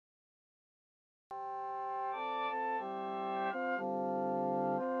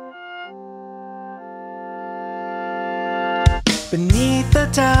Beneath the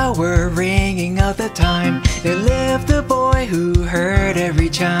tower, ringing out the time, there lived a boy who heard every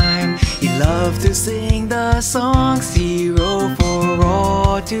chime. He loved to sing the songs he wrote for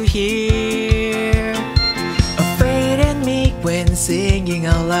all to hear. Afraid and meek when singing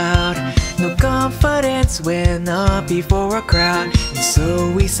out loud, no confidence when up before a crowd. And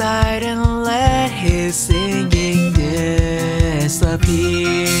so he sighed and let his singing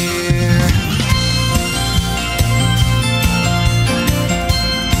disappear.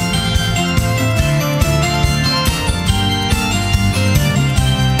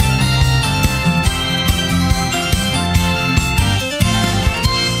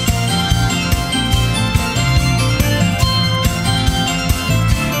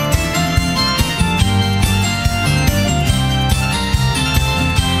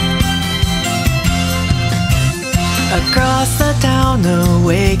 Across the town,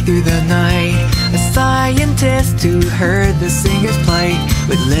 awake through the night, a scientist who heard the singer's plight,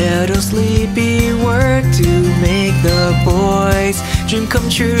 with little sleepy work to make the boy's dream come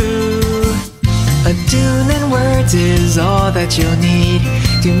true. A tune and words is all that you'll need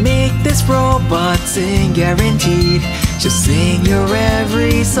to make this robot sing, guaranteed. She'll sing your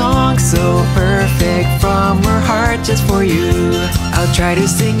every song so perfect from her heart just for you. I'll try to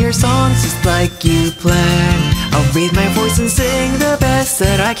sing your songs just like you planned. I'll raise my voice and sing the best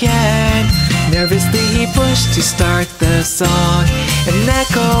that I can. Nervously he pushed to start the song, and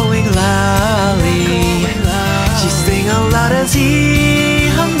echoing loudly, she sang aloud as he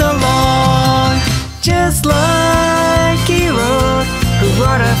hummed along. Just like he wrote, her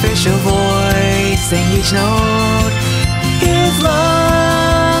artificial voice sang each note. His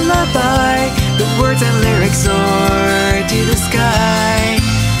lullaby, the words and lyrics soared to the sky.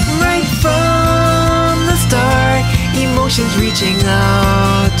 Right from the start, emotions reaching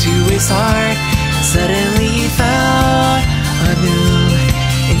out to his heart. Suddenly he found a new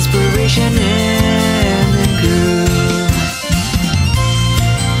inspiration in the groove.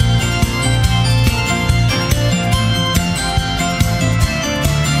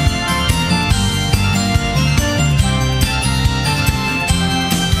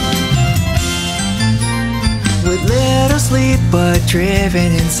 With little sleep but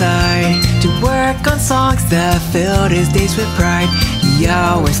driven inside to work on songs that filled his days with pride. The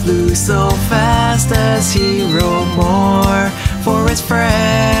hours flew so fast as he wrote more for his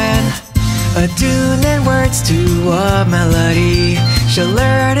friend. A tune and words to a melody, she'll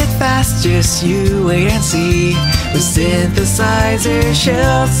learn it fast, just you wait and see. With synthesizer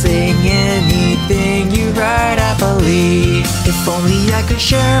she'll sing anything you write happily. If only I could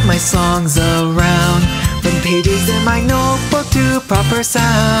share my songs around, from pages in my notebook to proper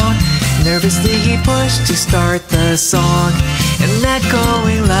sound. Nervously he pushed to start the song, and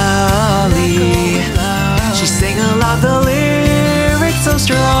echoing loudly, she sang aloud the lyrics so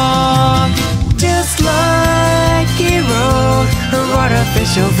strong. Just like he wrote, her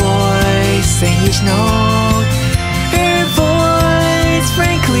artificial voice sang each note. Her voice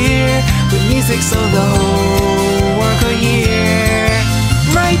rang clear with music so the whole world could hear.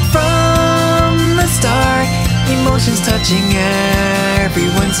 Right from the start, emotions touching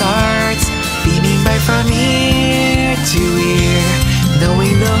everyone's hearts, beaming back from ear to ear,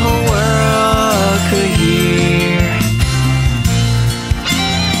 knowing the whole world could hear.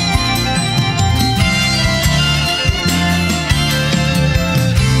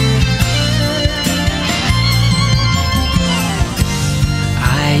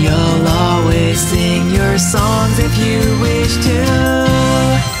 I'll always sing your songs if you wish to.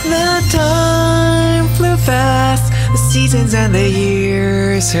 The time flew fast, the seasons and the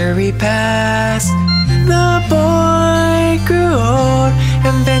years hurried past. The boy grew old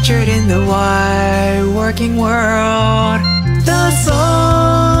and ventured in the wide working world. The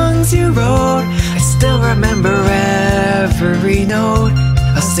songs you wrote, I still remember every note.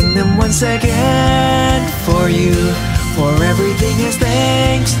 I'll sing them once again for you, for everything is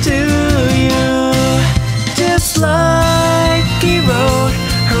thanks to you. Just like he wrote,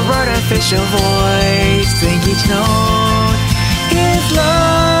 her artificial voice sang each note. His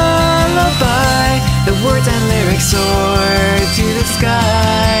lullaby, the words and lyrics soared to the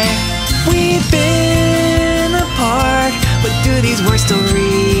sky. We've been apart, but do these words still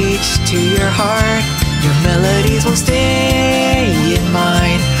reach to your heart? Your melodies will stay